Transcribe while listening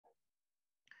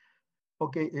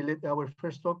Okay, our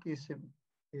first talk is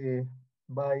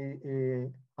by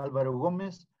Álvaro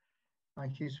Gomez,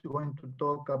 and he's going to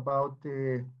talk about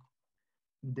the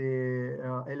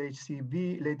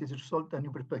LHCb latest result and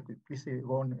new perspective. Please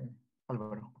go on,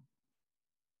 Álvaro.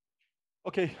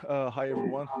 Okay, hi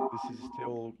everyone. This is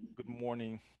still good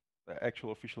morning. The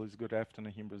actual official is good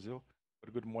afternoon here in Brazil,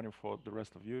 but good morning for the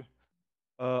rest of you.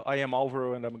 I am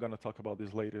Álvaro, and I'm going to talk about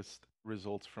these latest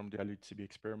results from the LHCb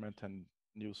experiment and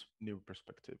new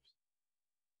perspectives.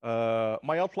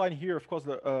 My outline here, of course,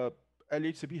 the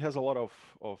LHCb has a lot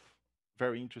of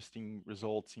very interesting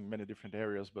results in many different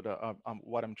areas, but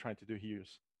what I'm trying to do here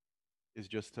is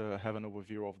just have an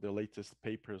overview of the latest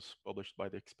papers published by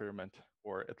the experiment,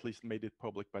 or at least made it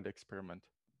public by the experiment,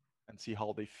 and see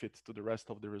how they fit to the rest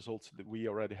of the results that we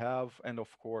already have, and of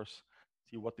course,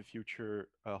 see what the future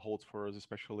holds for us,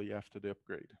 especially after the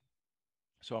upgrade.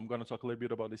 So I'm going to talk a little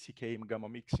bit about the CK and gamma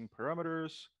mixing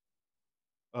parameters,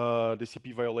 the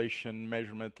CP violation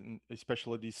measurement, and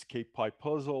especially this K-pi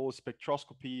puzzle,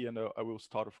 spectroscopy, and I will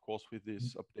start, of course, with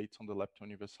these updates on the lepton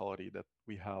universality that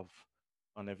we have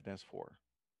on evidence for.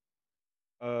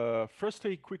 First,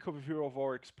 a quick overview of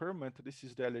our experiment. This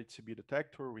is the LHCb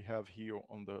detector we have here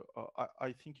on the,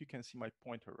 I think you can see my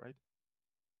pointer, right?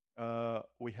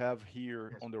 We have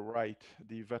here on the right,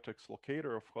 the vertex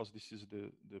locator. Of course, this is the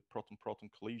proton-proton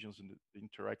collisions and the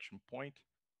interaction point,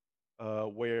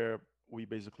 where we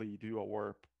basically do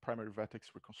our primary vertex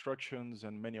reconstructions,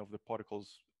 and many of the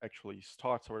particles actually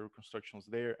starts our reconstructions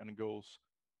there and goes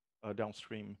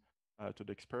downstream to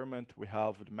the experiment. We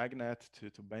have the magnet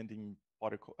to bending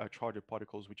charged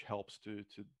particles, which helps to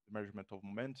the measurement of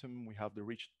momentum. We have the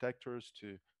reach detectors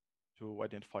to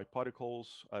identify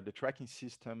particles, the tracking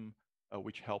system,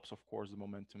 which helps, of course, the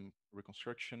momentum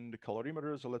reconstruction, the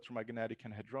calorimeters, electromagnetic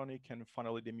and hadronic, and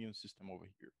finally the immune system over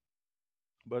here.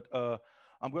 But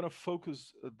I'm going to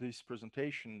focus this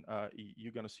presentation,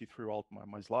 you're going to see throughout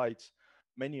my slides,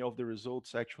 many of the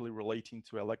results actually relating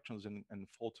to electrons and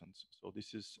photons. So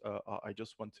this is, I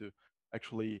just want to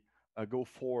actually go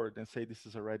forward and say this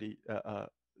is already,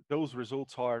 those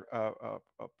results are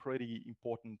pretty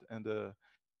important, and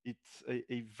it's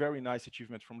a very nice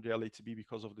achievement from the LHCb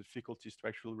because of the difficulties to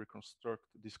actually reconstruct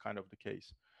this kind of the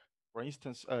case. For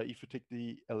instance, if you take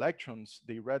the electrons,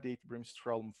 they radiate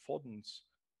bremsstrahlung photons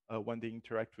when they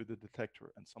interact with the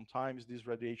detector. And sometimes this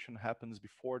radiation happens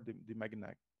before the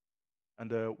magnet.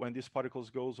 And when these particles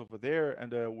goes over there,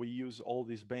 and we use all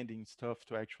this bending stuff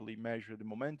to actually measure the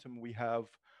momentum, we have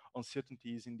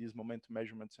uncertainties in these momentum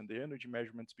measurements and the energy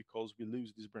measurements because we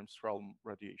lose this bremsstrahlung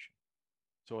radiation.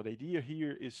 So the idea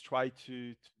here is try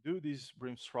to do this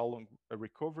bremsstrahlung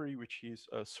recovery, which is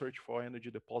a search for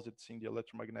energy deposits in the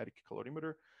electromagnetic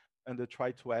calorimeter, and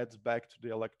try to add back to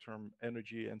the electron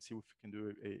energy and see if we can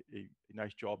do a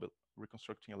nice job at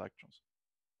reconstructing electrons.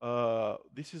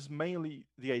 This is mainly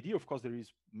the idea. Of course, there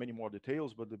is many more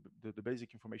details, but the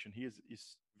basic information here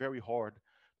is very hard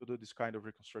to do this kind of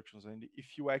reconstructions. And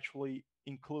if you actually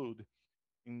include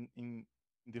in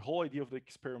the whole idea of the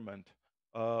experiment,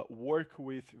 work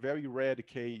with very rare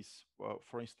decays,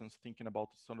 for instance, thinking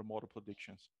about the standard model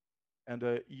predictions, and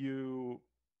you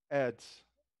add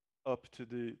up to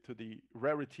the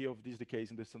rarity of these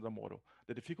decays in the standard model,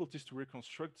 the difficulties to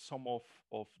reconstruct some of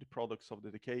the products of the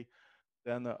decay,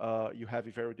 then you have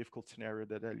a very difficult scenario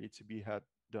that LHCb had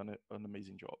done an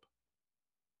amazing job.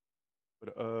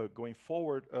 But going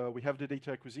forward, we have the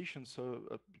data acquisition. So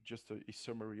just a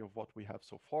summary of what we have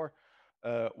so far.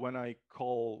 When I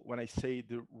say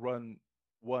the run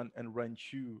 1 and run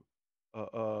 2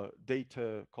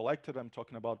 data collected, I'm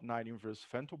talking about 9 inverse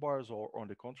femtobars, or on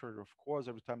the contrary, of course,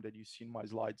 every time that you see in my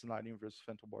slides 9 inverse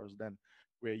femtobars, then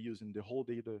we're using the whole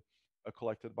data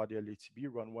collected by the LHCb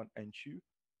run 1 and 2.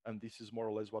 And this is more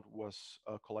or less what was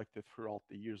collected throughout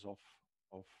the years of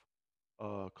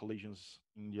collisions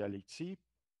in the LHC.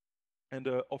 And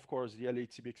of course, the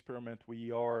LHCb experiment,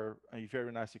 we are a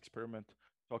very nice experiment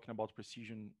talking about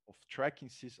precision of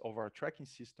our tracking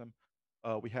system.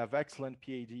 We have excellent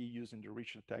PAD using the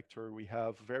reach detector. We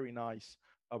have very nice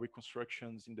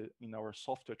reconstructions in our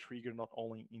software trigger, not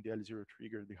only in the L0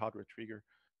 trigger, the hardware trigger.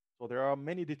 So there are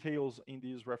many details in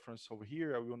this reference over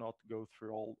here. I will not go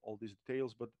through all these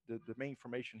details, but the main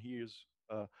information here is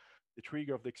the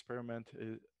trigger of the experiment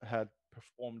had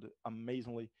performed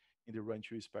amazingly in the run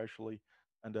 2 especially,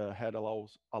 and had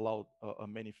allowed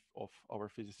many of our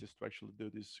physicists to actually do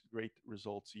these great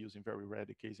results using very rare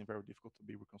decays and very difficult to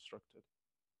be reconstructed.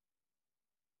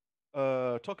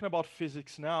 Talking about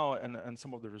physics now and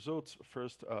some of the results.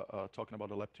 First, talking about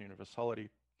the lepton universality.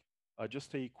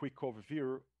 Just a quick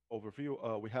overview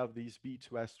overview, we have these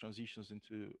B2S transitions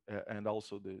into, and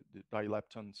also the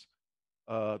dileptons.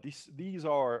 These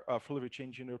are Fourier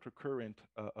change in neutral current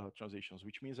transitions,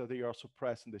 which means that they are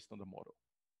suppressed in the standard model.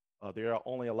 They are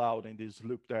only allowed in this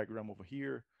loop diagram over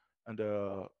here. And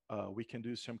we can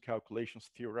do some calculations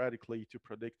theoretically to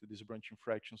predict these branching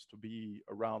fractions to be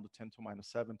around 10 to minus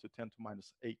 7 to 10 to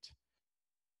minus 8.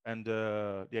 And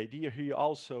the idea here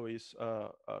also is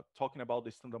talking about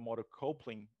the standard model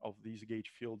coupling of these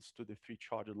gauge fields to the three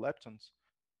charged leptons.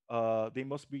 They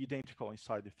must be identical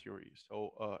inside the theory.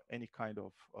 So any kind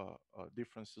of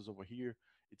differences over here,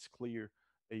 it's clear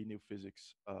a new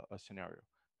physics scenario.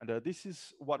 And this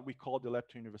is what we call the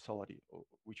lepton universality,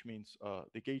 which means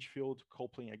the gauge field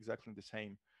coupling exactly the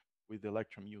same with the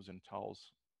electron mu's and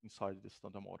tau's inside the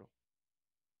standard model.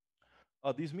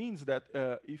 This means that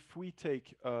if we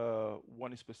take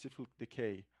one specific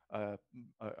decay,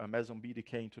 a meson B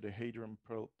decay into the hadron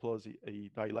plus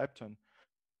a dilepton,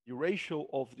 the ratio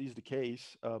of these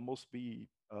decays must be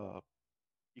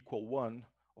equal 1.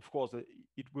 Of course,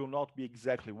 it will not be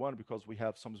exactly 1 because we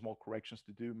have some small corrections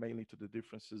to do, mainly to the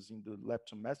differences in the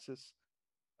lepton masses.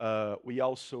 We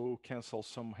also cancel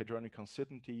some hadronic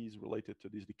uncertainties related to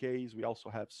these decays. We also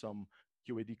have some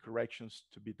QAD corrections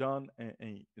to be done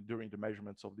during the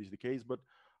measurements of these decays. But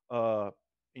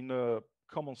in a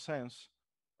common sense,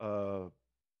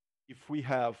 if we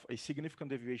have a significant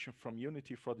deviation from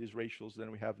unity for these ratios,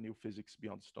 then we have new physics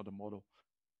beyond the standard model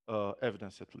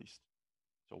evidence at least.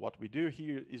 So what we do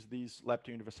here is these lepton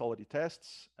universality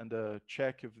tests and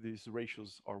check if these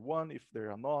ratios are 1. If they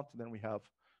are not, then we have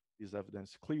this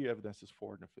evidence, clear evidences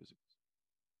for the physics.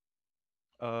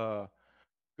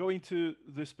 Going to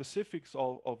the specifics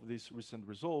of these recent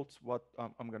results, what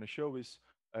I'm going to show is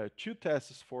 2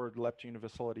 tests for the lepton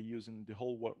universality using the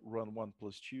whole run 1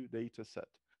 plus 2 data set.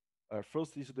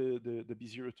 First is the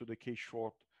B0 to the K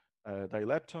short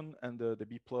dilepton and the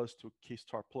B plus to K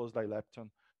star plus dilepton.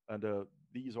 And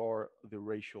these are the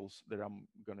ratios that I'm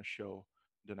going to show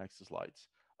in the next slides.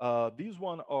 These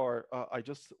one are, I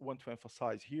just want to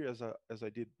emphasize here, as I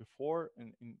did before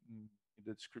in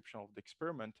the description of the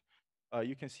experiment,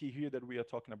 you can see here that we are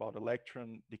talking about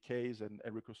electron decays and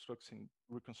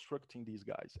reconstructing these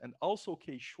guys. And also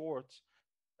K shorts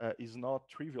is not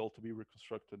trivial to be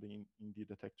reconstructed in the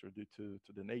detector due to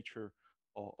the nature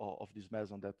of this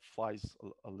meson that flies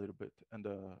a little bit. And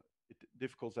it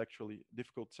difficult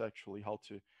actually how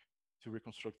to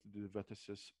reconstruct the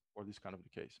vertices for this kind of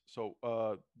decays. So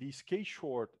these K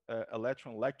short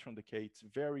electron decay, it's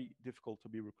very difficult to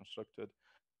be reconstructed,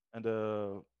 and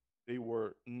they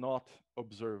were not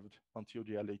observed until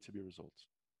the LHCb results.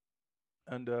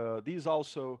 And these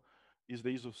also is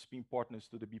the isospin partners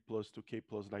to the B plus to K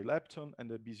plus dilepton and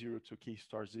the B0 to K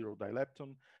star 0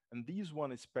 dilepton. And this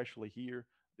one, especially here,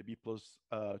 the B plus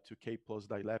to K plus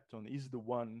dilepton, is the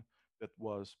one that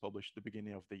was published at the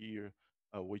beginning of the year,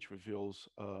 which reveals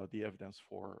the evidence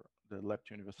for the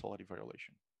lepton universality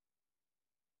violation.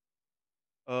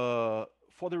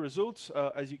 For the results,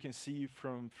 as you can see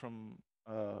from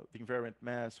the invariant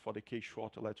mass for the K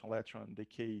short electron, the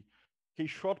K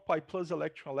short pi plus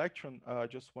electron, I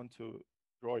just want to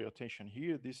draw your attention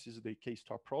here. This is the K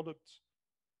star product.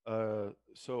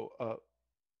 So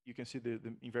you can see the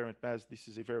invariant mass. This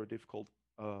is a very difficult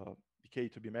decay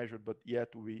to be measured, but yet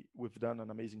we've done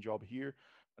an amazing job here.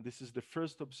 And this is the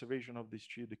first observation of these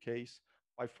 2 decays,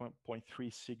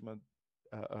 5.3 sigma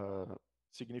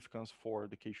significance for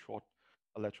the K short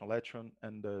electron,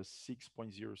 and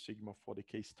 6.0 sigma for the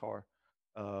K star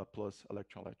plus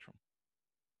electron.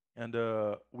 And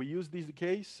we use these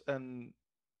decays and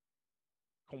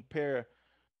compare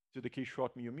to the K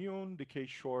short mu, the K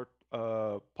short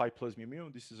pi plus mu.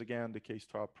 This is again the K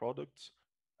star products.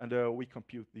 And we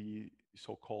compute the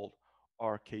so-called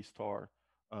RK star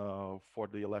for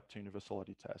the lepton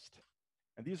universality test.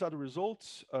 And these are the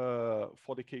results.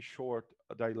 For the K short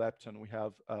dilepton, we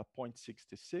have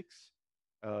 0.66.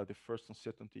 The first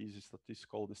uncertainty is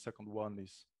statistical. The second one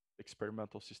is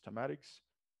experimental systematics.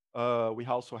 We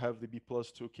also have the B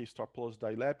plus to K star plus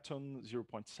dilepton,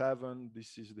 0.7.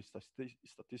 This is the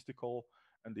statistical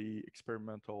and the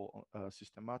experimental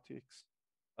systematics.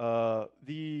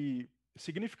 The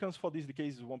significance for these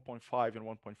decays is 1.5 and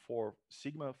 1.4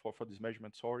 sigma for this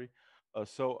measurement, sorry.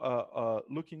 So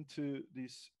looking to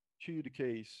these 2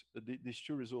 decays, these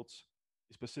 2 results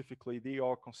specifically, they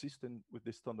are consistent with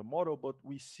the standard model, but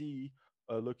we see,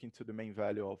 looking to the main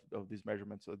value of these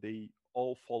measurements, they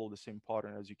all follow the same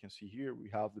pattern. As you can see here, we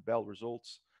have the Bell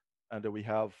results, and we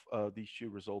have these 2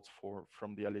 results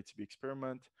from the LHCb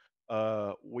experiment.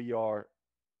 We are,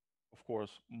 of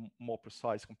course, more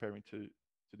precise comparing to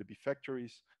the B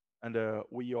factories, And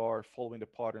we are following the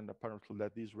pattern apparently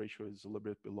that this ratio is a little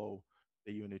bit below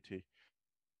the unity,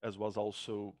 as was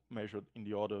also measured in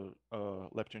the other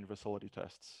lepton universality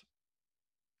tests.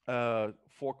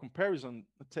 For comparison,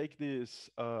 take this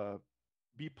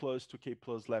B plus to K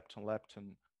plus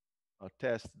lepton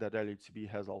test that LHCb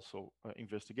has also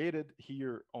investigated.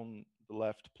 Here on the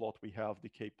left plot, we have the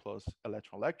K plus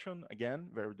electron. Again,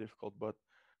 very difficult, but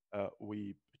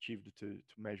we achieved to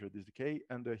measure this decay.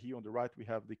 And here on the right, we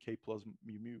have the K plus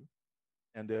mu.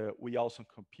 And we also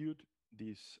compute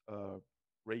these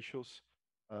ratios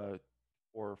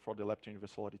for the lepton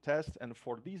universality test. And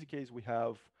for these case, we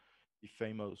have the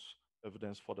famous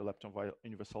evidence for the lepton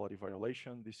universality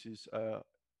violation. This is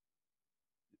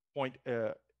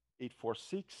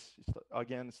 0.846,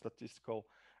 again, statistical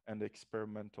and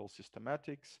experimental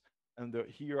systematics. And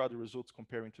here are the results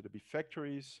comparing to the B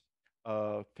factories.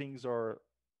 Things are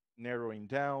narrowing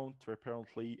down to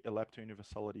apparently a lepton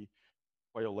universality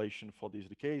violation for these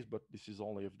decays, but this is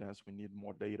only evidence. We need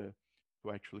more data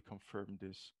to actually confirm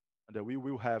this. And we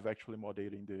will have actually more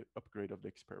data in the upgrade of the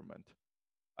experiment.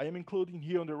 I am including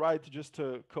here on the right just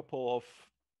a couple of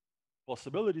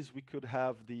possibilities. We could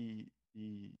have the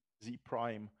Z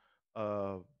prime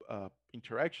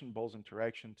interaction, Bose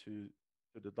interaction to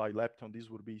the dilepton. This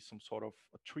would be some sort of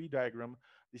a tree diagram.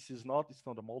 This is not the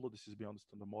standard model. This is beyond the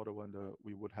standard model, and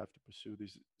we would have to pursue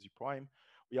this Z prime.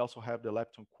 We also have the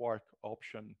lepton quark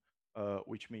option,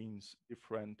 which means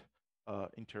different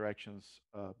interactions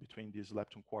between this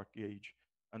lepton quark gauge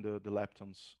and the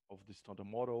leptons of the standard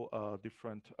model.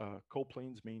 Different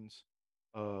couplings means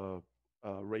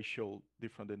ratio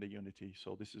different than the unity.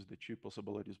 So this is the two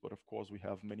possibilities, but of course we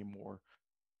have many more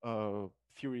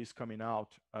theories coming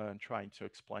out and trying to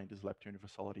explain this lepton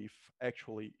universality if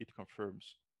actually it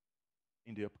confirms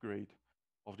in the upgrade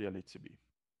of the LHCb.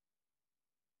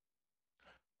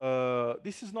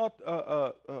 This is not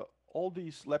all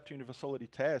these lepton universality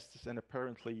tests and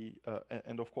apparently,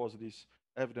 and of course this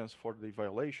evidence for the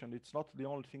violation, it's not the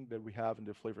only thing that we have in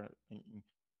the flavor,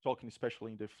 talking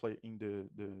especially in the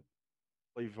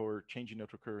flavor changing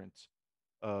net recurrence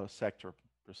sector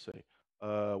per se.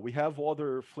 We have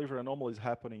other flavor anomalies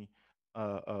happening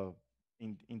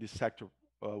in this sector.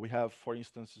 We have, for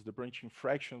instance, the branching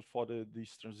fraction for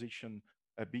this transition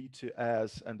B to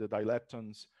S and the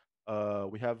dileptons.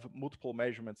 We have multiple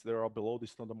measurements that are below the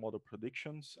standard model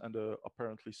predictions, and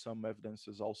apparently some evidence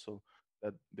is also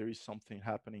that there is something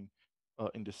happening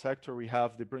in the sector. We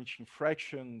have the branching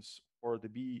fractions for the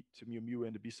B to mu mu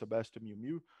and the B sub S to mu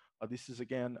mu. This is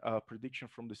again a prediction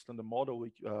from the standard model.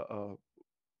 We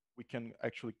can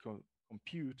actually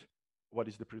compute what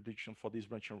is the prediction for these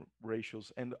branching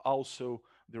ratios, and also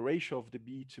the ratio of the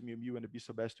B to mu mu and the B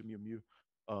sub S to mu mu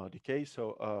decay.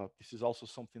 So this is also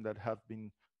something that have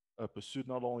been pursued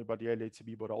not only by the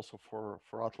LHCb but also for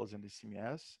Atlas and the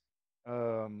CMS.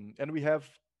 And we have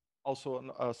also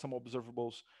some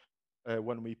observables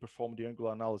when we perform the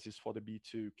angular analysis for the B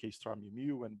to K star mu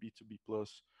mu and B to B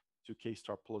plus to K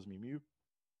star plus mu mu.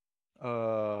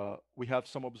 We have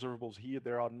some observables here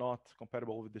that are not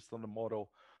compatible with the standard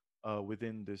model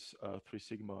within this 3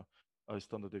 sigma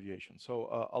standard deviation. So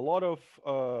a lot of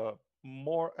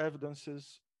more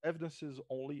evidences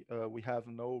only. We have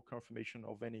no confirmation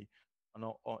of any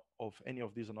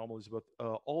of these anomalies, but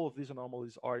all of these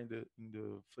anomalies are in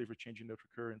the flavor changing net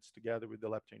recurrence together with the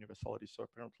lepton universality. So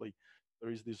apparently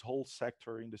there is this whole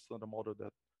sector in the standard model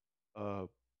that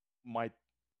might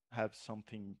have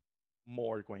something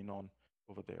more going on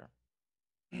over there.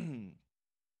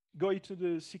 Going to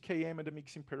the CKM and the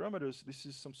mixing parameters, this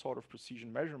is some sort of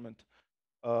precision measurement.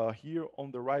 Here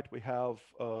on the right, we have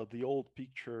the old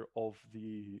picture of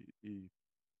the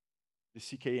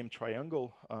CKM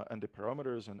triangle and the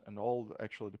parameters and all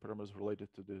actually the parameters related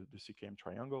to the CKM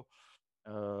triangle.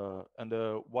 And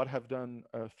what have done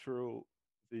through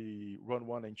the run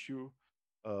 1 and 2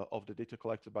 of the data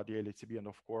collected by the LHCb, and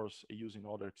of course using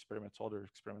other experiments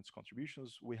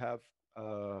contributions, we have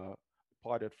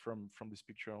plotted from this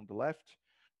picture on the left,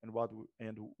 and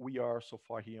we are so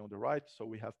far here on the right. So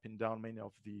we have pinned down many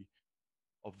of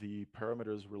the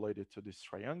parameters related to this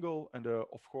triangle, and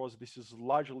of course this is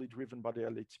largely driven by the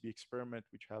LHCb experiment,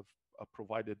 which have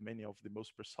provided many of the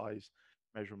most precise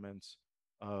measurements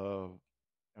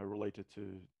related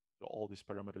to all these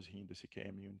parameters here in the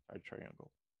CKM unified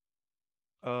triangle.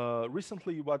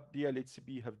 Recently, what the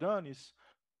LHCb have done is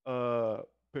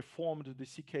performed the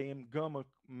CKM gamma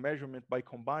measurement by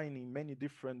combining many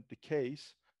different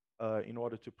decays in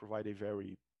order to provide a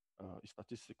very,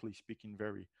 statistically speaking,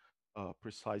 very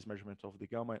precise measurement of the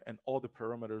gamma and all the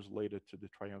parameters related to the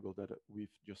triangle that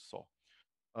we've just saw.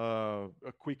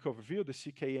 A quick overview, the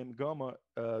CKM gamma,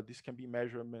 this can be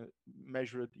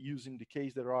measured using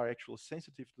decays that are actually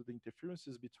sensitive to the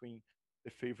interferences between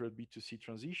the favored B2C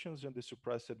transitions and the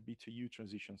suppressed B2U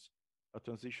transitions,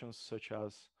 transitions such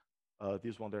as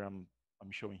this one that I'm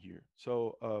showing here.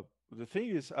 So the thing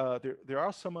is, there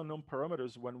are some unknown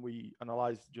parameters when we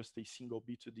analyze just a single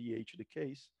B2DH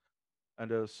decays.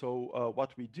 And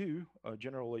what we do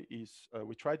generally is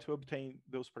we try to obtain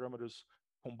those parameters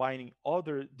combining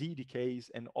other D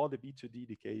decays and other B2D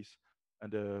decays.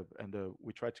 And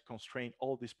we try to constrain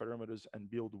all these parameters and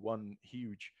build one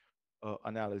huge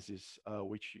analysis,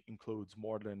 which includes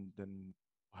more than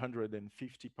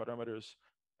 150 parameters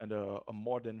and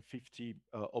more than 50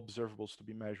 observables to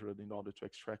be measured in order to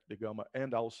extract the gamma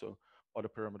and also other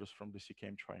parameters from the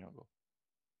CKM triangle.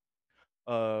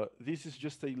 This is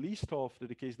just a list of the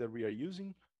decays that we are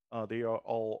using. They are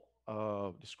all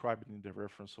described in the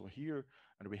reference over here.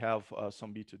 And we have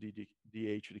some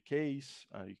B2DH decays,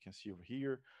 you can see over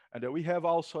here. And we have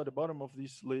also at the bottom of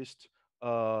this list,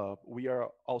 we are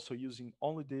also using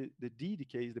only the D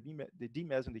decays, the D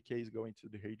meson decays going to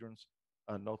the hadrons,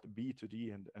 not the B to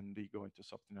D and D going to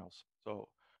something else. So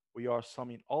we are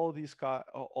summing all these guys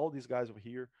over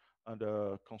here and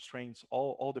constraints,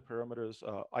 all the parameters.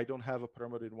 I don't have a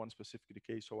parameter in one specific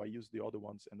decay, so I use the other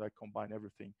ones and I combine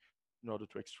everything in order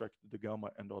to extract the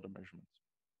gamma and other measurements.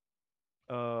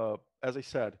 As I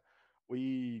said,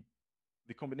 the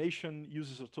combination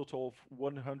uses a total of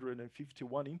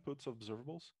 151 inputs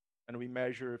observables, and we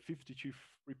measure 52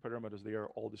 free parameters. They are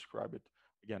all described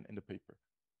again in the paper.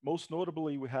 Most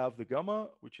notably, we have the gamma,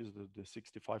 which is the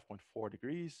 65.4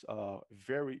 degrees,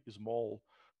 very small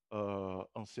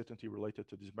uncertainty related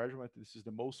to this measurement. This is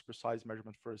the most precise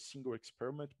measurement for a single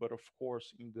experiment, but of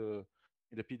course, in the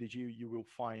PDG, you will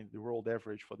find the world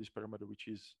average for this parameter, which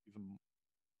is even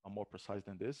more precise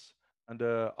than this. And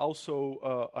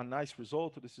also a nice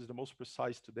result. This is the most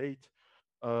precise to date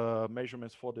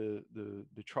measurements for the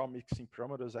char mixing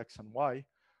parameters X and Y.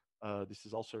 This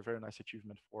is also a very nice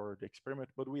achievement for the experiment.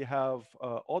 But we have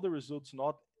other results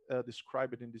not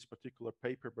described in this particular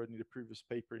paper, but in the previous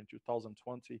paper in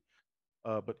 2020.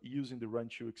 But using the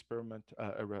run-2 experiment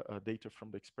data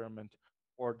from the experiment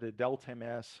or the delta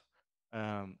MS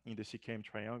in the CKM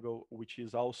triangle, which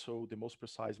is also the most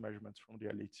precise measurements from the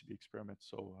LHCb experiment.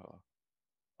 So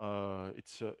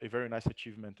it's a very nice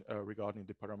achievement regarding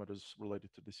the parameters related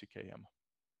to the CKM.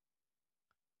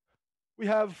 We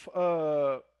have,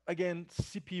 again,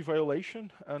 CP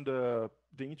violation, and the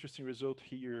interesting result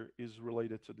here is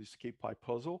related to this K-pi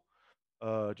puzzle.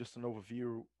 Just an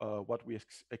overview, what we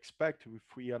expect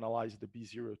if we analyze the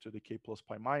B0 to the K plus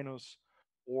pi minus,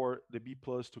 or the B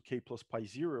plus to K plus pi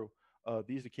 0.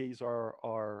 These decays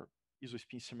are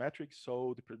isospin symmetric,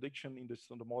 so the prediction in the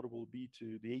standard model will be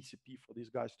to the ACP for these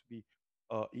guys to be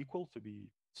equal, to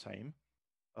be same.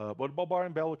 But Bobar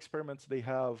and Bell experiments, they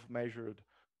have measured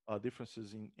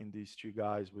differences in these two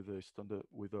guys with a standard,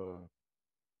 with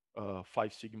a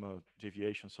 5 sigma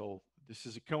deviation. So this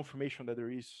is a confirmation that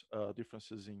there is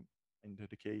differences in the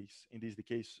decays, in these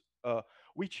decays,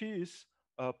 which is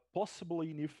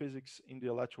possibly new physics in the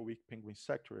electroweak penguin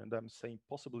sector. And I'm saying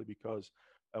possibly because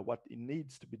what it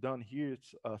needs to be done here,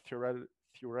 it's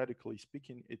theoretically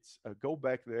speaking, it's go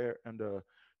back there and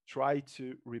try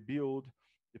to rebuild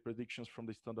the predictions from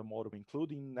the standard model,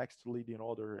 including next to leading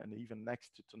order and even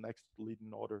next to next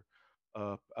leading order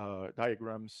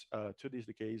diagrams to these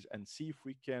decays, and see if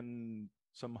we can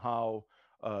somehow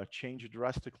change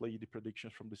drastically the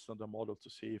predictions from the standard model to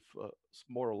see if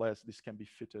more or less this can be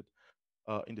fitted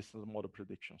in the standard model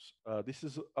predictions. This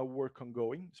is a work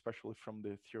ongoing, especially from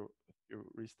the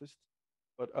theorists.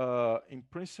 But in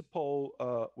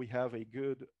principle, we have a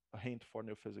good hint for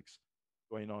new physics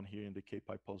going on here in the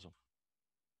K-pi puzzle.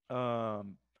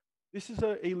 This is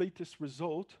a latest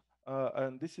result,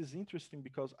 and this is interesting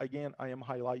because, again, I am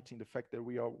highlighting the fact that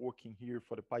we are working here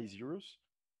for the pi zeros,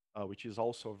 which is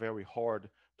also very hard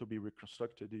to be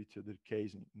reconstructed due to the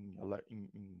case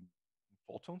in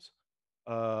photons.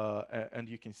 And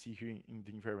you can see here in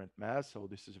the invariant mass, so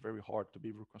this is very hard to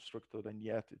be reconstructed, and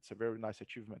yet it's a very nice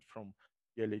achievement from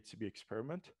the LHCb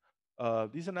experiment.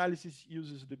 This analysis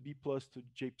uses the B plus to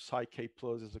J psi K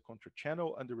plus as a contra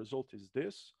channel, and the result is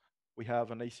this. We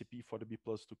have an ACP for the B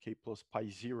plus to K plus pi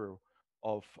 0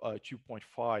 of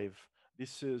 2.5.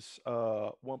 This is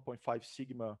 1.5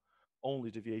 sigma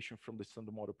only deviation from the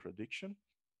standard model prediction.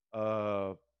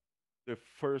 The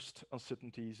first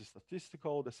uncertainty is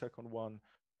statistical, the second one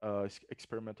is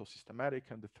experimental systematic,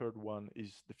 and the third one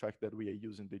is the fact that we are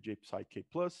using the J psi K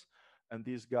plus. And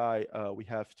this guy, we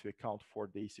have to account for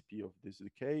the ACP of this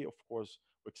decay. Of course,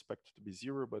 we expect it to be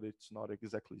 0, but it's not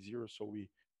exactly 0, so we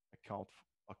account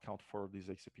for this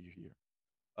ACP here.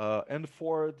 And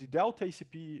for the delta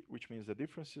ACP, which means the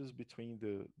differences between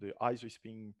the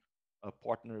isospin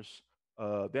partners,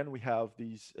 then we have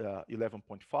these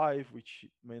 11.5, which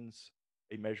means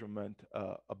a measurement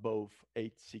above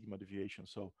 8 sigma deviation.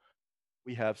 So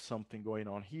we have something going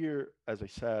on here. As I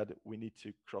said, we need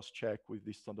to cross-check with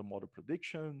the standard model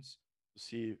predictions to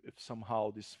see if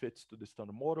somehow this fits to the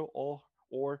standard model,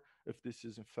 or if this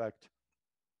is in fact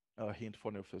a hint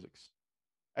for new physics.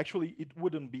 Actually, it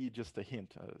wouldn't be just a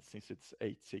hint. Since it's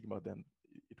 8 sigma, then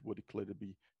it would clearly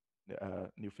be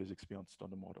new physics beyond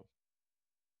standard model.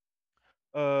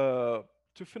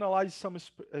 To finalize some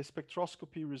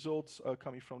spectroscopy results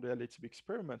coming from the LHCb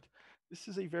experiment, this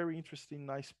is a very interesting,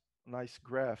 nice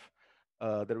graph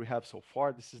that we have so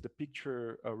far. This is the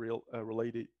picture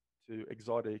related to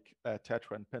exotic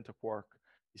tetra and pentaquark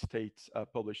states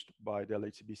published by the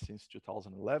LHCb since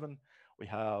 2011. We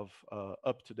have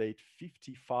up-to-date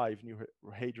 55 new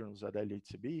hadrons at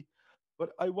LHCb.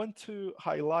 But I want to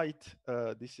highlight,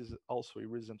 this is also a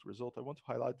recent result, I want to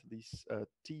highlight this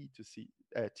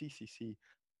TCC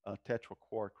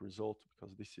tetraquark result,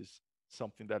 because this is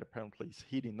something that apparently is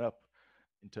heating up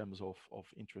in terms of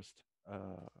interest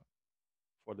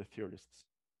for the theorists.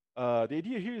 The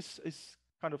idea here is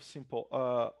kind of simple.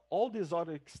 All the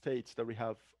exotic states that we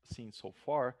have seen so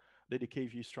far, they decay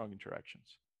via strong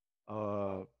interactions.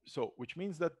 So, which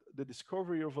means that the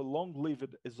discovery of a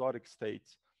long-lived exotic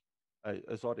state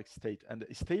and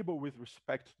stable with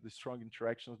respect to the strong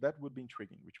interactions, that would be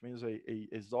intriguing, which means a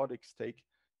exotic state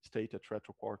at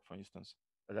tetraquark, for instance,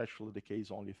 that actually decays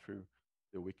only through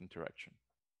the weak interaction.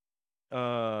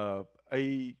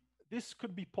 This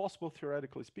could be possible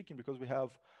theoretically speaking, because we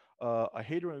have a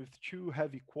hadron with 2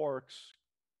 heavy quarks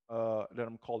that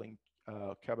I'm calling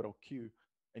capital Q,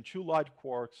 and 2 light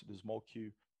quarks, the small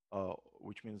q,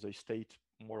 which means a state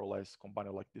more or less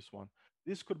combined like this one.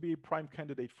 This could be a prime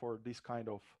candidate for this kind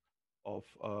of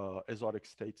exotic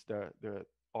states that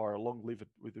are long-lived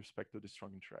with respect to the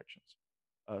strong interactions.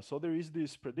 So there is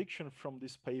this prediction from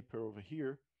this paper over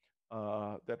here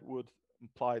that would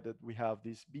imply that we have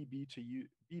this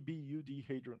BBUD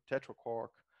hadron tetraquark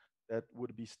that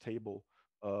would be stable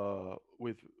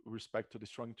with respect to the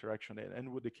strong interaction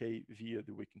and would decay via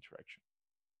the weak interaction.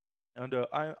 And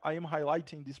I am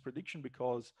highlighting this prediction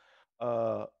because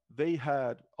they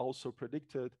had also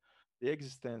predicted the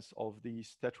existence of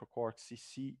these tetraquark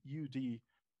CCUD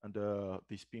and the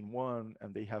spin 1,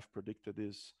 and they have predicted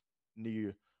this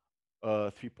near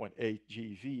 3.8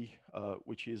 GeV,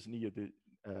 which is near the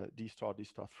D-star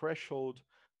threshold.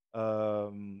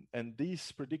 And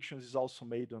these predictions is also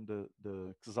made on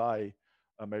the Xi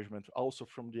measurement, also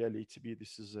from the LHCb.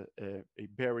 This is a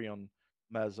baryon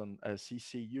meson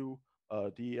CCU.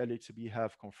 The LHCb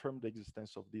have confirmed the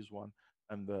existence of this one,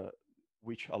 and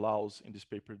which allows in this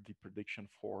paper the prediction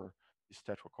for these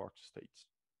tetraquark states.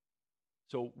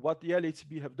 So what the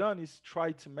LHCb have done is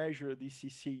try to measure the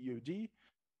CCUD.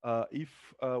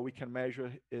 If we can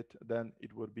measure it, then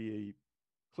it would be a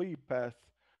clear path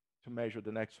to measure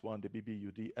the next one, the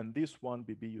BBUD, and this one,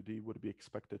 BBUD, would be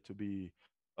expected to be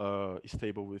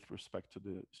stable with respect to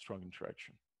the strong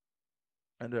interaction.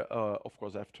 And of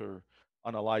course, after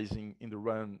analyzing in the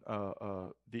run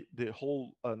the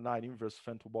whole 9 inverse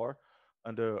Fenton bar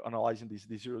and analyzing this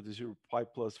the 0 pi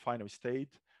plus final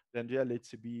state, then the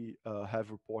LHCb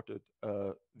have reported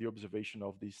the observation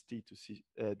of this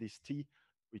this T,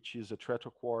 which is a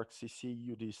tetraquark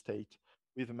CCUD state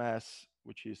with mass,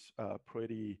 which is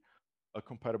pretty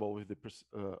compatible with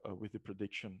the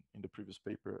prediction in the previous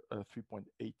paper,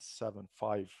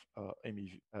 3.875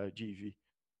 GeV.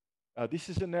 This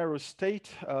is a narrow state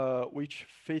which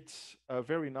fits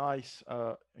very nice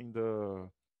in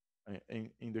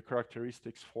the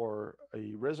characteristics for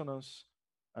a resonance.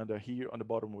 And here on the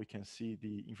bottom we can see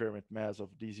the invariant mass of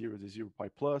D0, D0 pi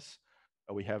plus.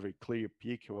 We have a clear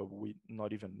peak. We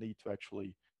not even need to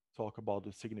actually talk about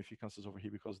the significances over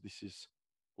here, because this is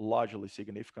largely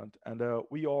significant. And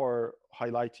we are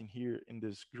highlighting here in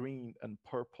this green and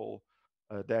purple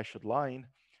dashed line.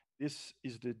 This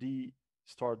is the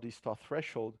D-star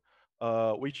threshold,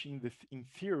 which in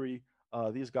theory,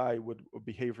 this guy would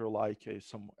behave like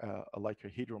a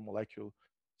hadron molecule,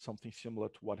 something similar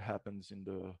to what happens in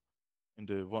the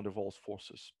van der Waals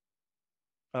forces.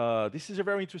 This is a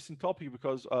very interesting topic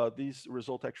because this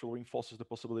result actually reinforces the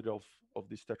possibility of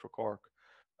this tetraquark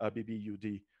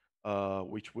BBUD,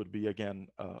 which would be again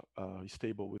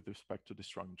stable with respect to the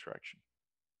strong interaction.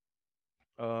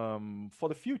 For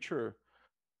the future,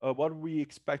 What we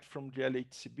expect from the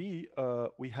LHCb,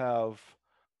 we have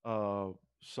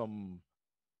some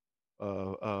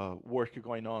work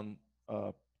going on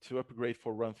to upgrade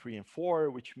for run 3 and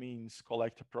 4, which means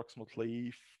collect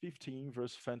approximately 50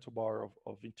 inverse femtobar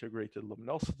of integrated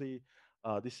luminosity.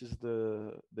 This is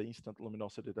the instant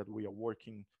luminosity that we are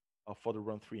working for the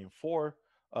run 3 and 4.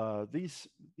 This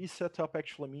setup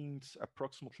actually means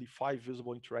approximately 5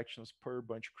 visible interactions per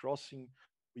bunch crossing.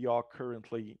 We are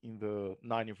currently in the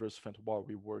 9 inverse femtobar.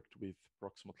 We worked with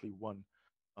approximately 1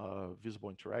 visible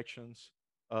interactions.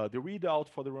 The readout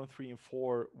for the run 3 and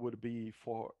 4 would be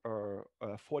for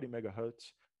 40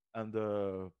 megahertz, and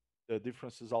the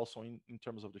difference is also in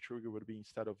terms of the trigger would be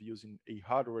instead of using a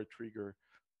hardware trigger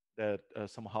that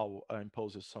somehow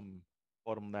imposes some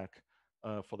bottleneck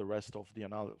for the rest of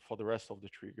the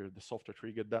trigger, the software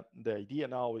trigger. That the idea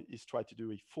now is try to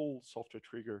do a full software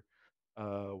trigger,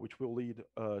 which will lead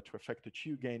to effective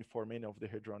Q gain for many of the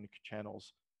hadronic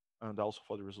channels, and also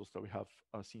for the results that we have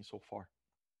seen so far.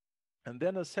 And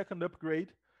then a second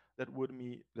upgrade that would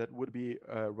be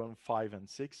run 5 and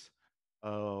 6,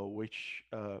 which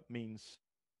means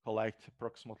collect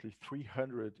approximately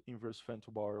 300 inverse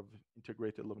femtobar of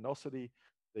integrated luminosity.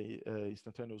 The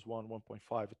instantaneous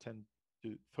 1.5, 10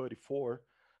 to 34.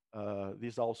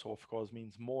 This also, of course,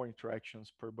 means more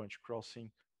interactions per bunch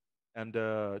crossing. And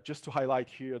just to highlight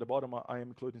here at the bottom, I am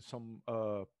including some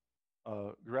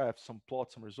graphs, some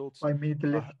plots, some results. 5 minutes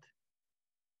left.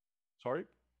 Sorry?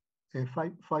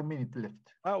 5 minutes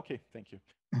left. Okay, thank you.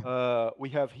 We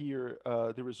have here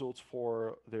the results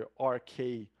for the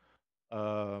RK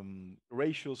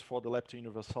ratios for the lepton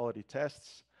universality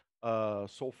tests.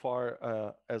 So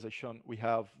far, as I shown, we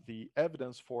have the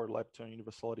evidence for lepton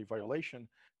universality violation,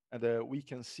 and we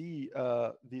can see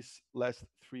these last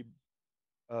 3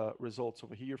 results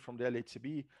over here from the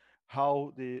LHCb,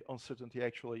 how the uncertainty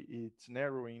actually is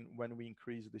narrowing when we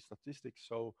increase the statistics.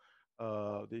 So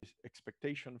the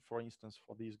expectation, for instance,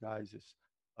 for these guys is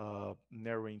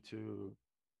narrowing to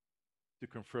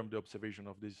confirm the observation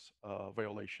of this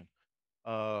violation.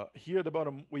 Here at the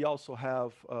bottom, we also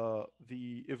have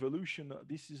the evolution.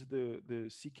 This is the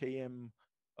CKM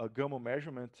gamma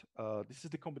measurement. This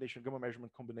is the gamma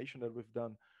measurement combination that we've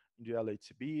done in the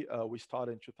LHCb. We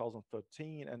started in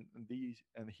 2013,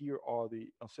 and here are the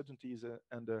uncertainties.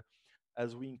 And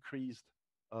as we increased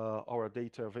our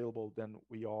data available, then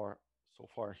we are so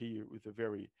far here with a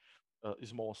very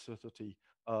small uncertainty.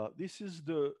 This is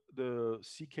the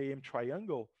CKM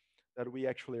triangle that we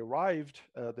actually arrived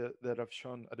that I've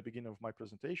shown at the beginning of my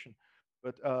presentation.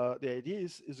 But the idea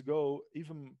is go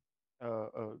even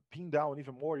pin down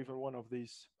even more, even one of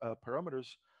these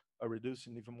parameters,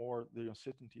 reducing even more the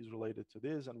uncertainties related to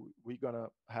this. And we're going to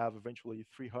have eventually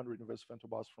 300 inverse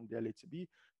femtobars from the LHCb.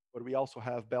 But we also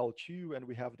have BEL2, and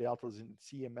we have the Atlas and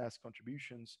CMS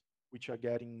contributions, which are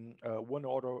getting 1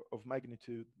 order of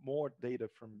magnitude more data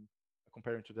from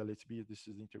comparing to the LHCb. This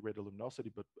is integrated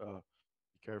luminosity, but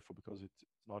be careful because it's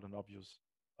not an obvious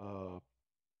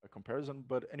comparison.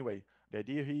 But anyway, the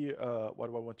idea here, what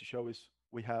I want to show is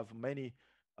we have many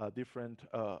different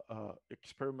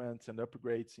experiments and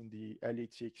upgrades in the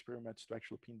LHC experiments to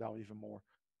actually pin down even more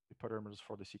the parameters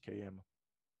for the CKM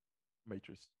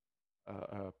matrix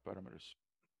parameters.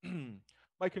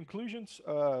 My conclusions,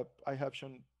 I have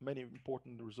shown many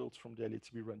important results from the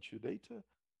LHCb Run 2 data.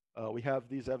 We have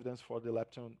this evidence for the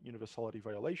lepton universality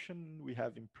violation. We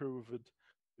have improved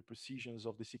the precisions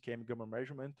of the CKM gamma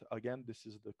measurement. Again, this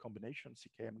is the combination,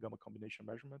 CKM gamma combination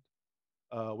measurement.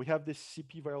 We have this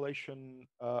CP violation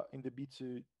in the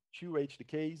B2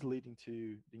 HDKs, leading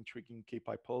to the intriguing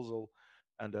K-pi puzzle.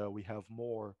 And we have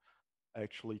more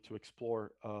actually to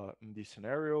explore in this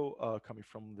scenario, coming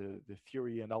from the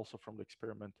theory and also from the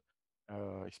experiment,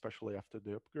 especially after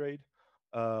the upgrade.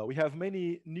 We have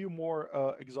many new,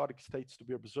 more exotic states to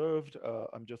be observed.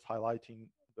 I'm just highlighting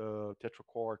the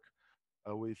tetraquark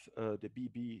with the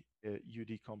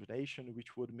BB-UD combination,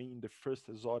 which would mean the first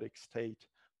exotic state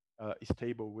is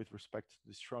stable with respect to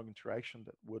the strong interaction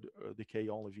that would decay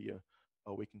only via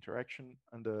a weak interaction.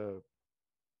 And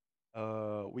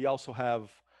we also have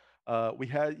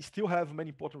still have many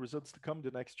important results to come in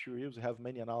the next 2 years. We have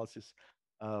many analyses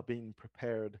being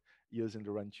prepared using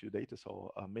the Run 2 data.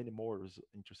 So many more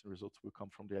interesting results will come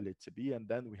from the LHCb. And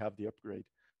then we have the upgrade,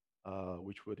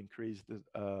 which would increase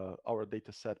our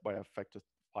data set by a factor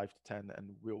 5 to 10 and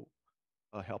will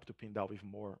help to pin down even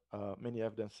more many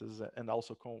evidences and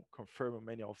also confirm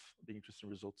many of the interesting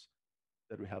results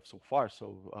that we have so far.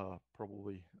 So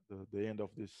probably the end of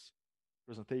this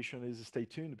presentation is stay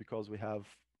tuned, because we have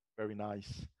very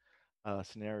nice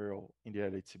scenario in the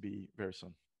LHCb very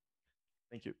soon.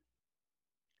 Thank you.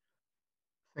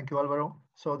 Thank you, Álvaro.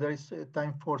 So there is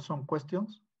time for some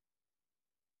questions.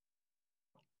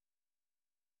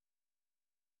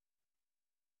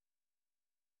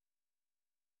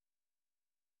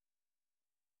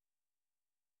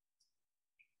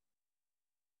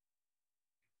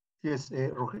 Yes,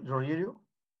 Rogerio.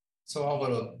 So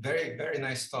Álvaro, very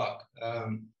nice talk.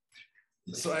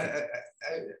 So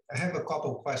I have a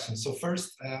couple of questions. So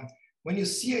first, when you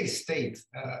see a state,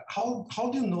 how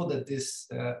do you know that this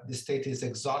state is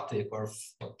exotic or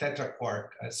tetraquark?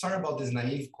 Sorry about this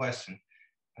naive question.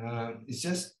 It's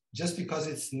just because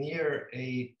it's near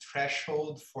a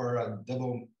threshold for a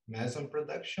double meson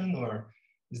production, or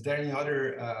is there any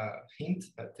other hint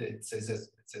that it says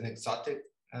it's an exotic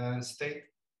state?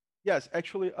 Yes,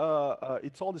 actually,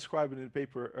 it's all described in the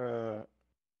paper.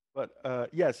 But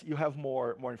yes, you have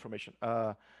more information.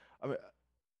 I mean,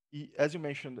 as you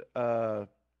mentioned,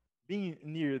 being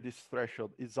near this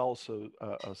threshold is also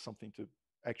something to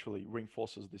actually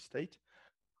reinforces the state.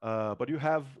 But you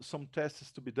have some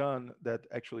tests to be done that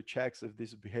actually checks if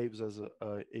this behaves as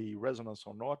a resonance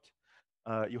or not.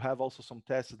 You have also some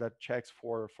tests that checks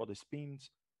for the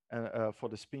spins and for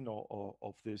the spin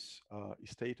of this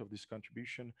state of this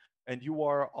contribution. And you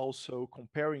are also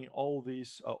comparing all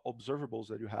these observables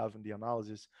that you have in the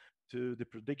analysis to the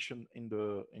prediction in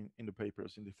the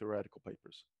papers, in the theoretical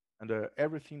papers. And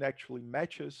everything actually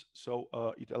matches, so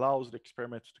it allows the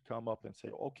experiment to come up and say,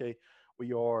 okay,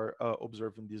 we are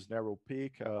observing this narrow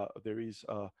peak. There is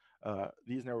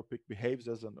this narrow peak behaves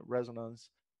as a resonance,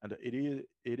 and it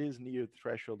is near the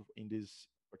threshold in this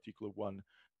particular one,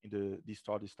 in the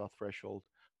start threshold.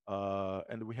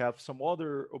 And we have some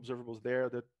other observables there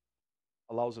that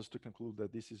allows us to conclude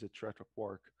that this is a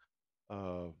tetraquark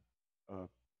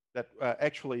that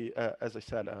actually, as I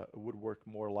said, would work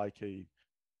more like a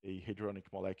hadronic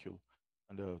molecule.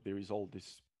 And there is all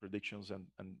these predictions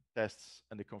and tests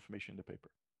and the confirmation in the paper.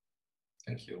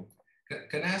 Thank you.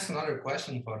 Can I ask another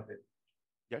question, Jorge?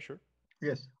 Yeah, sure.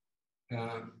 Yes.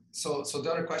 So the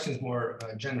other question is more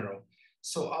general.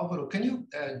 So Álvaro, can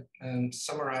you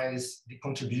summarize the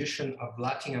contribution of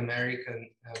Latin American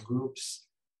groups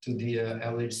to the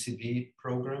LHCb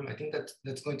program? I think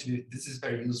that's going to be, this is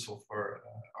very useful for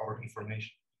our information.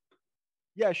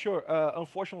 Yeah, sure.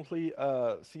 Unfortunately,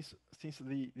 since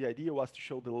the idea was to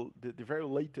show the very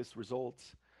latest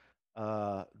results,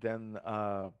 then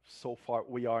so far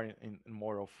we are in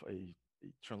more of a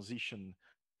transition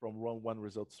from run 1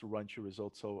 results to run 2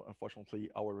 results. So unfortunately,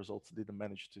 our results didn't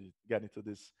manage to get into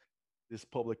this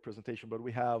public presentation, but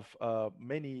we have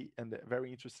many and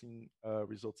very interesting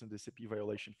results in the CP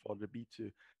violation for the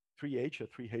B2-3H, a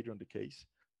 3-hadron decays,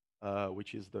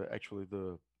 which is actually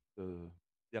the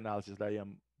analysis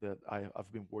that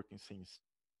I've been working since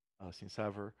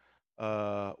ever.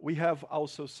 We have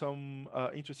also some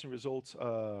interesting results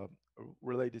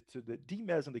related to the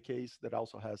D-meson decays that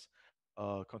also has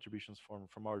contributions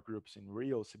from our groups in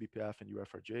Rio, CBPF, and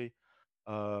UFRJ.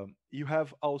 You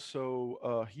have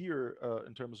also here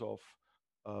in terms of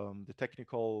the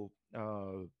technical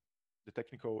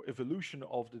evolution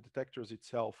of the detectors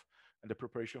itself and the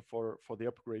preparation for the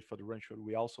upgrade for the run short.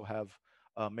 We also have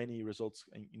many results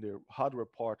in the hardware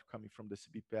part coming from the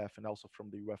CBPF and also from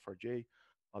the UFRJ.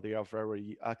 They are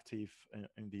very active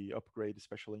in the upgrade,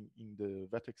 especially in the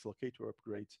vertex locator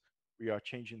upgrades. We are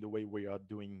changing the way we are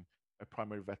doing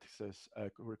primary vertices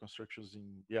reconstructions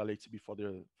in the LHCb for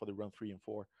the run 3 and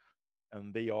 4,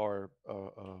 and they are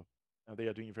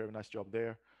doing a very nice job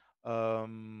there.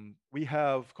 We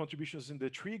have contributions in the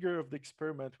trigger of the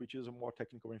experiment, which is a more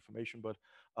technical information, but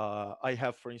I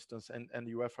have, for instance, and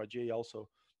the UFRJ also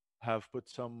have put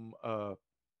some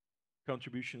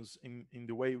contributions in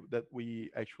the way that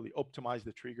we actually optimize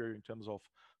the trigger in terms of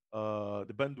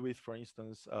the bandwidth. For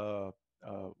instance,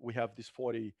 we have this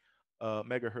 40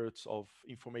 megahertz of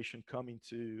information coming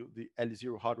to the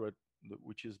L0 hardware,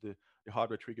 which is the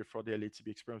hardware trigger for the LHCb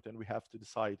experiment, and we have to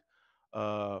decide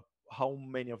how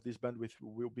many of this bandwidth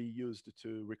will be used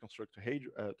to reconstruct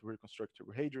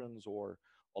hadrons or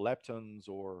leptons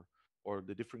or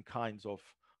the different kinds of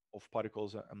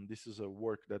particles. And this is a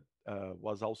work that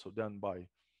was also done by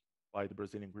the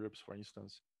Brazilian groups, for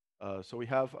instance. So we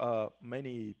have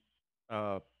many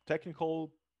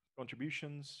technical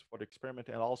contributions for the experiment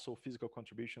and also physical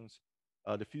contributions.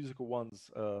 The physical ones,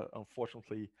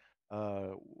 unfortunately,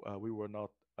 we were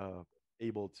not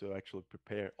able to actually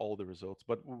prepare all the results,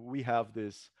 but we have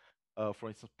this. For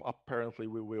instance, apparently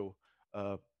we will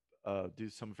do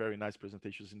some very nice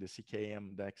presentations in the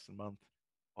CKM next month,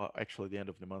 actually the end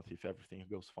of the month if everything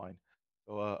goes fine.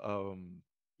 So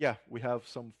yeah, we have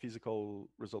some physical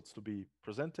results to be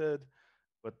presented,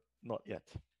 but not yet.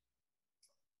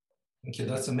 Thank you.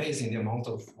 That's amazing, the amount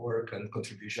of work and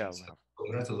contributions. Yeah,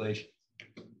 congratulations.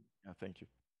 Yeah, thank you.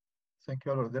 Thank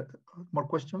you, Álvaro. More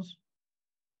questions?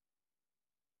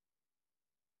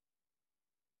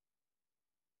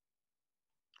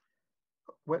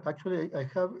 Well, actually, I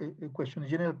have a question, a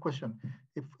general question.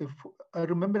 If I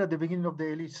remember at the beginning of the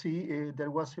LHC,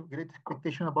 there was a great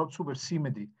expectation about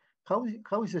supersymmetry. How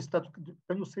is the status?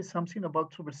 Can you say something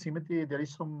about supersymmetry? There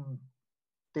is some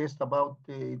test about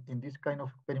in this kind of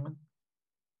experiment?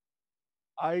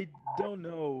 I don't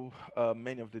know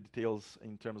many of the details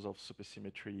in terms of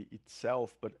supersymmetry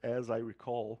itself, but as I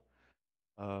recall,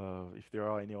 if there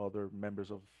are any other members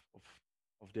of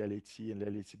the LHC and the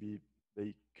LHCb,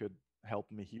 they could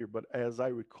help me here. But as I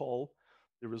recall,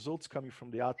 the results coming from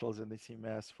the Atlas and the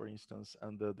CMS, for instance,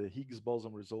 and the Higgs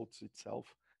boson results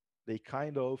itself, they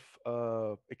kind of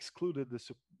excluded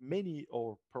many,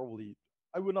 or probably,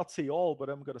 I would not say all, but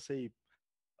I'm going to say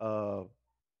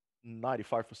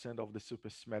 95% of the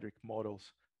supersymmetric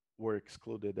models were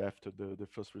excluded after the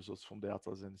first results from the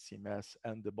Atlas and the CMS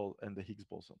and the Higgs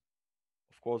boson.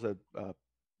 Of course,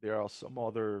 there are some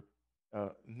other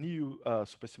new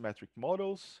supersymmetric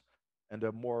models, and there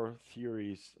are more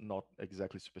theories not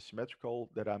exactly supersymmetrical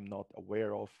that I'm not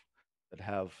aware of that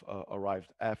have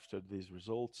arrived after these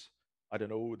results. I don't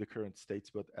know the current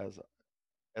states, but as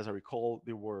I recall,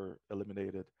 they were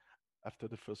eliminated after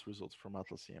the first results from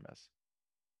Atlas CMS.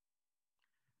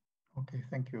 Okay,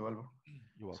 thank you, Álvaro.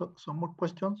 You're welcome. So, some more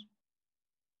questions?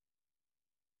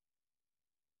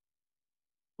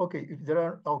 Okay, if there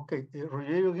are, okay,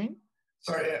 Rogelio again?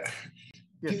 Sorry, yes.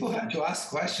 People have to ask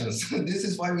questions. This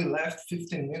is why we left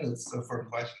 15 minutes for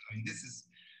questions. I mean, this is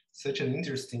such an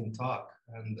interesting talk.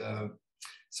 And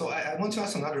so I want to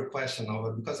ask another question,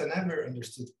 because I never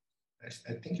understood.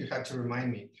 I think you have to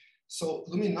remind me. So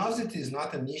luminosity is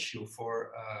not an issue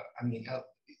for, I mean,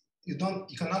 you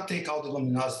cannot take out the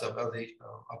luminosity of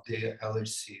the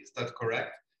LHC. Is that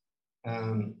correct?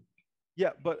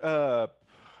 Yeah, but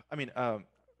I mean,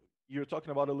 you're talking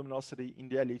about the luminosity in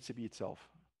the LHCb itself.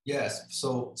 Yes,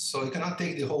 so you cannot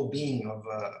take the whole beam of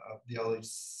the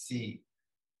LHC.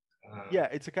 Yeah,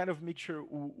 it's a kind of mixture.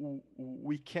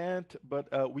 We can't, but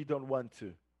we don't want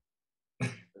to.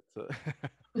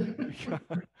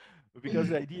 Because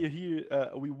the idea here,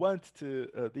 we want to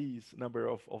these number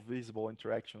of visible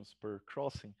interactions per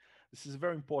crossing. This is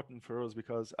very important for us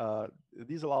because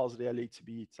this allows the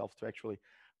LHCb itself to actually,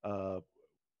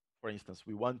 for instance,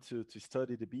 we want to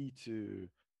study the B to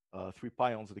 3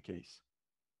 pions of the case.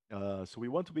 So we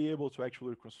want to be able to actually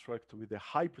reconstruct with a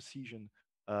high precision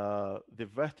the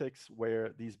vertex where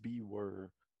these B were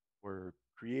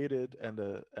created, and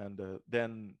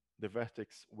then the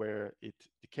vertex where it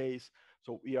decays.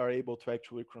 So we are able to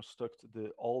actually construct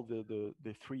all the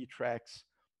 3 tracks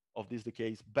of these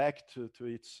decays back to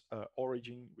its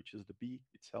origin, which is the B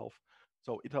itself.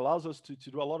 So it allows us to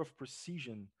do a lot of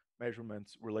precision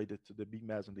measurements related to the B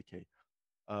meson decay.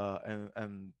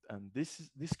 And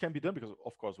this can be done because,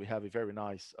 of course, we have a very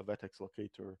nice vertex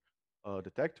locator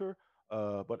detector,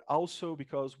 but also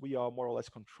because we are more or less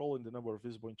controlling the number of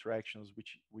visible interactions,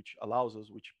 which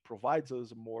provides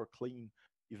us a more clean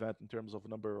event in terms of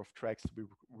number of tracks to be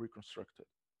reconstructed.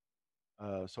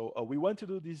 So we want to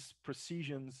do these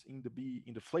precisions in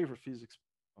the flavor physics,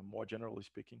 more generally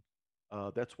speaking.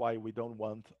 That's why we don't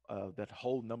want that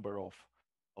whole number of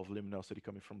luminosity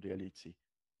coming from the LHC.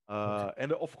 Okay.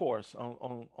 And of course,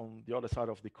 on the other side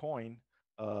of the coin,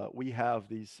 we have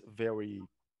this very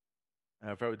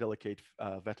delicate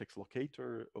vertex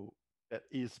locator that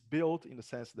is built in the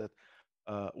sense that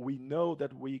we know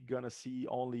that we're gonna see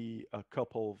only a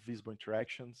couple visible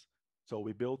interactions. So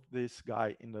we built this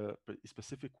guy in a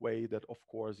specific way that, of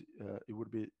course, it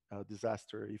would be a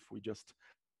disaster if we just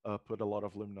put a lot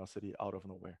of luminosity out of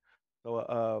nowhere.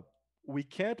 So we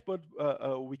can't, but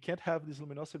we can't have this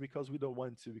luminosity because we don't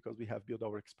want to, because we have built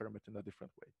our experiment in a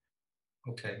different way.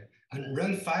 Okay, and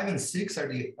run 5 and 6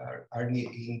 are in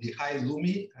the high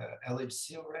Lumi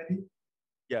LHC already?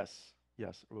 Yes.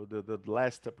 Well, the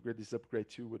last upgrade, this upgrade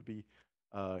 2, would be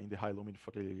in the high Lumi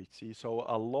for the LHC. So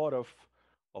a lot of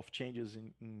changes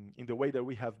in the way that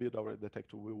we have built our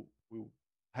detector will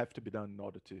have to be done in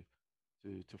order to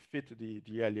fit the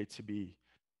LHCb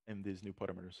in these new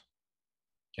parameters.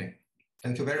 Okay,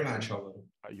 thank you very much, Álvaro.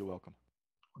 You're welcome.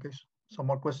 Okay, some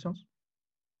more questions?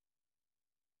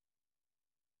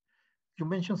 You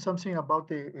mentioned something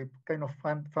about a kind of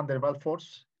van der Waals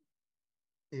force.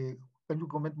 Can you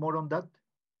comment more on that?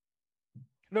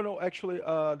 No, actually,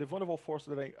 the van der Waals force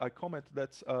that I comment,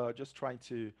 that's just trying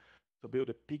to build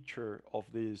a picture of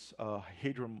these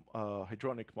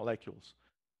hadronic molecules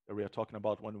that we are talking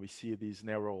about when we see these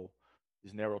narrow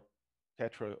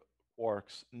tetra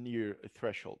quarks near a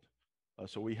threshold.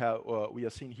 So we are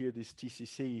seeing here this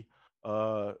TCC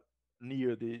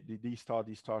near the D star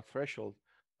threshold,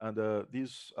 and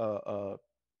this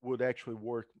would actually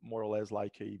work more or less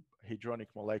like a hadronic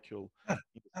molecule in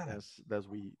the sense that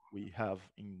we have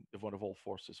in the van der Waals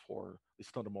forces for the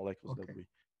standard molecules that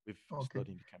we've studied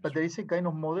in the chemistry. But there is a kind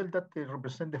of model that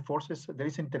represent the forces. There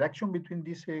is interaction between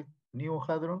these new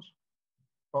hadrons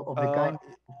of the kind.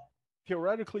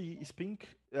 Theoretically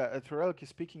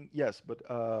speaking, yes, but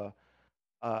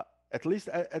at least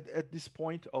at this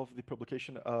point of the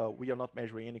publication, we are not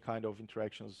measuring any kind of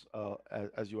interactions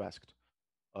as you asked.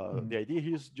 The idea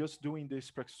here is just doing the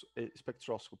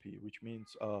spectroscopy, which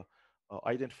means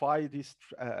identify this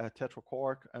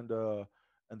tetraquark and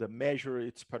measure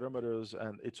its parameters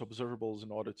and its observables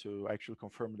in order to actually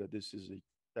confirm that this is a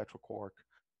tetraquark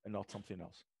and not something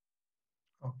else.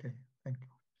 Okay, thank you.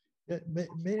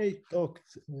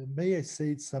 May I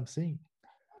say something?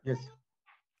 Yes.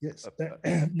 Yes.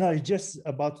 No, it's just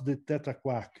about the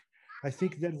tetraquark. I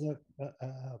think there's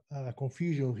a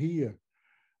confusion here,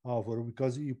 Álvaro,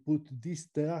 because you put this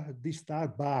star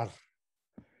bar.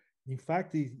 In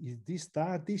fact, it's this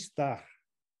star,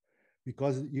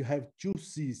 because you have two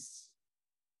Cs,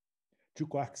 two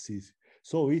quark Cs.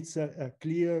 So it's a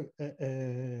clear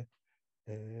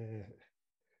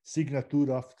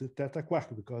signature of the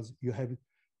tetraquark, because you have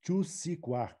two C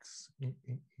quarks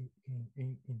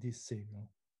in this signal.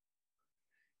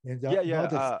 And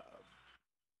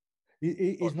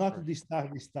it's not the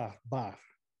star bar.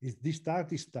 It's the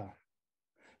star.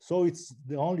 So it's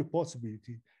the only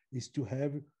possibility is to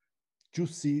have two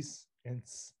Cs, and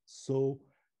so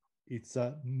it's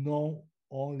a non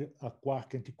only a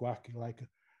quark anti-quark like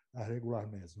a regular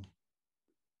meson.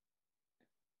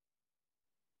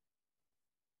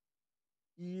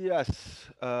 Yes.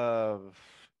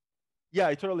 Yeah,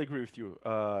 I totally agree with you.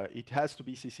 It has to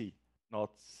be CC,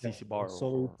 not CC bar.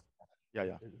 So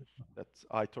yeah.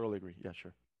 I totally agree. Yeah,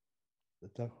 sure.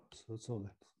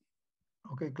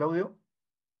 Okay, Claudio.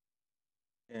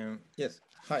 Yes.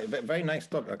 Hi. Very nice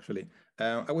talk, actually.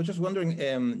 I was just wondering,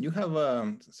 you have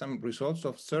some results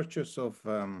of searches of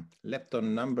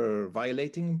lepton number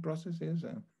violating processes.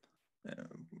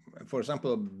 For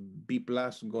example, B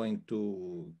plus going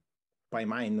to pi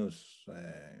minus,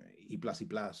 E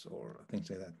plus, or things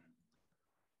like that.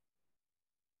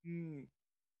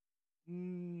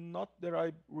 Not that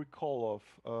I recall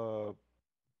of.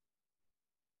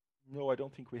 No, I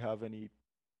don't think we have any.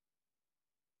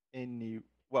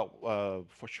 Well,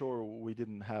 for sure we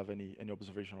didn't have any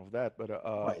observation of that, but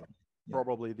right.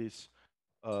 Probably this.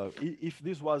 If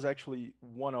this was actually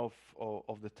one of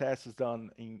the tests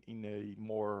done in a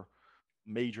more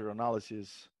major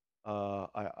analysis,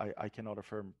 I cannot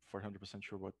affirm for 100%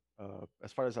 sure, but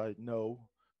as far as I know,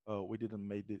 we didn't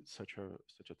make such a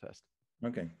test.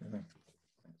 Okay. Thanks.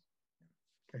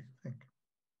 Okay, thank you.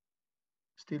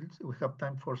 Still, we have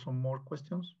time for some more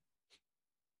questions.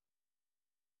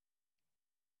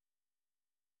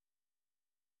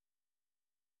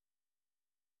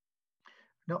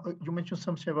 Now, you mentioned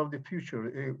something about the future.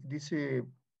 If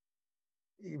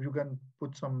you can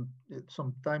put some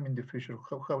time in the future,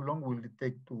 how long will it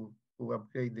take to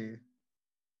upgrade the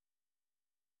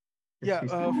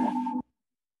system?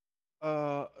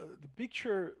 The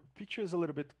picture is a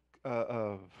little bit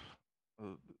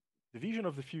the vision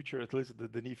of the future, at least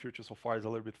the near future so far, is a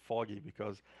little bit foggy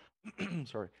because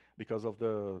because of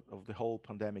the whole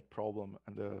pandemic problem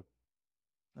and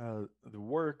the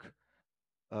work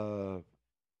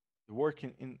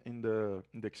in the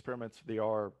experiments, they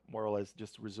are more or less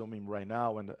just resuming right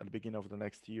now and at the beginning of the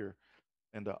next year.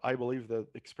 And I believe that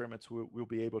experiments will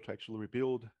be able to actually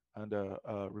rebuild and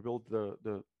rebuild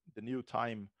the new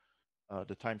time,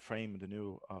 the time frame, the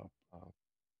new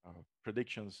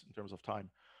predictions in terms of time,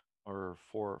 or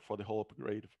for the whole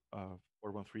upgrade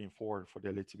 413 and 4 for the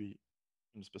LHCb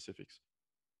in specifics.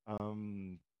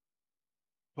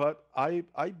 But I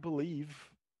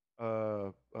believe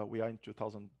we are in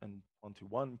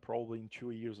 2021, probably in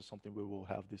 2 years or something, we will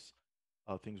have these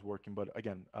things working. But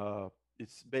again,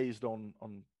 it's based on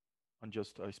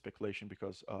just speculation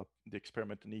because the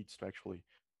experiment needs to actually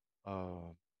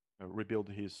rebuild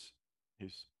his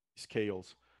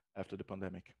scales after the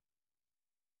pandemic.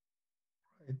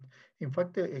 Right. In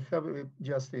fact, I have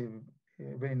just a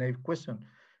very naive question.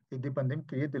 The pandemic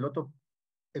created a lot of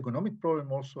economic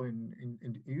problem also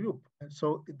in Europe, and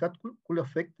so that could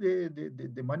affect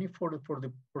the money for the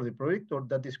project, or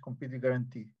that is completely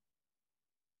guaranteed.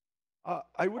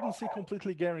 I wouldn't say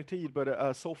completely guaranteed,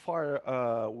 but so far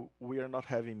we are not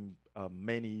having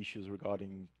many issues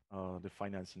regarding the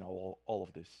financing all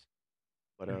of this.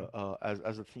 But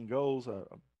as the thing goes,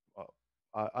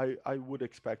 I would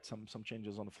expect some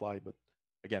changes on the fly. But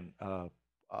again,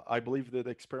 I believe that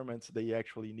the experiments, they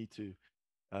actually need to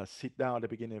sit down at the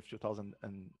beginning of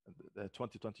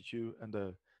 2022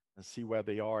 and see where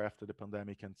they are after the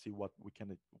pandemic and see what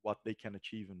they can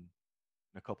achieve in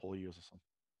a couple of years or something.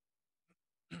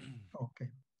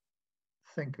 Okay,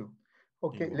 thank you.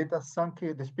 Okay, let us thank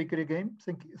the speaker again.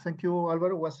 Thank you,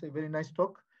 Álvaro. It was a very nice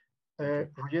talk.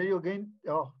 Rogerio again.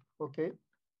 Oh, okay.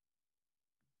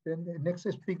 Then the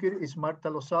next speaker is Marta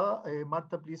Lozada.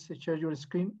 Marta, please share your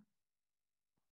screen.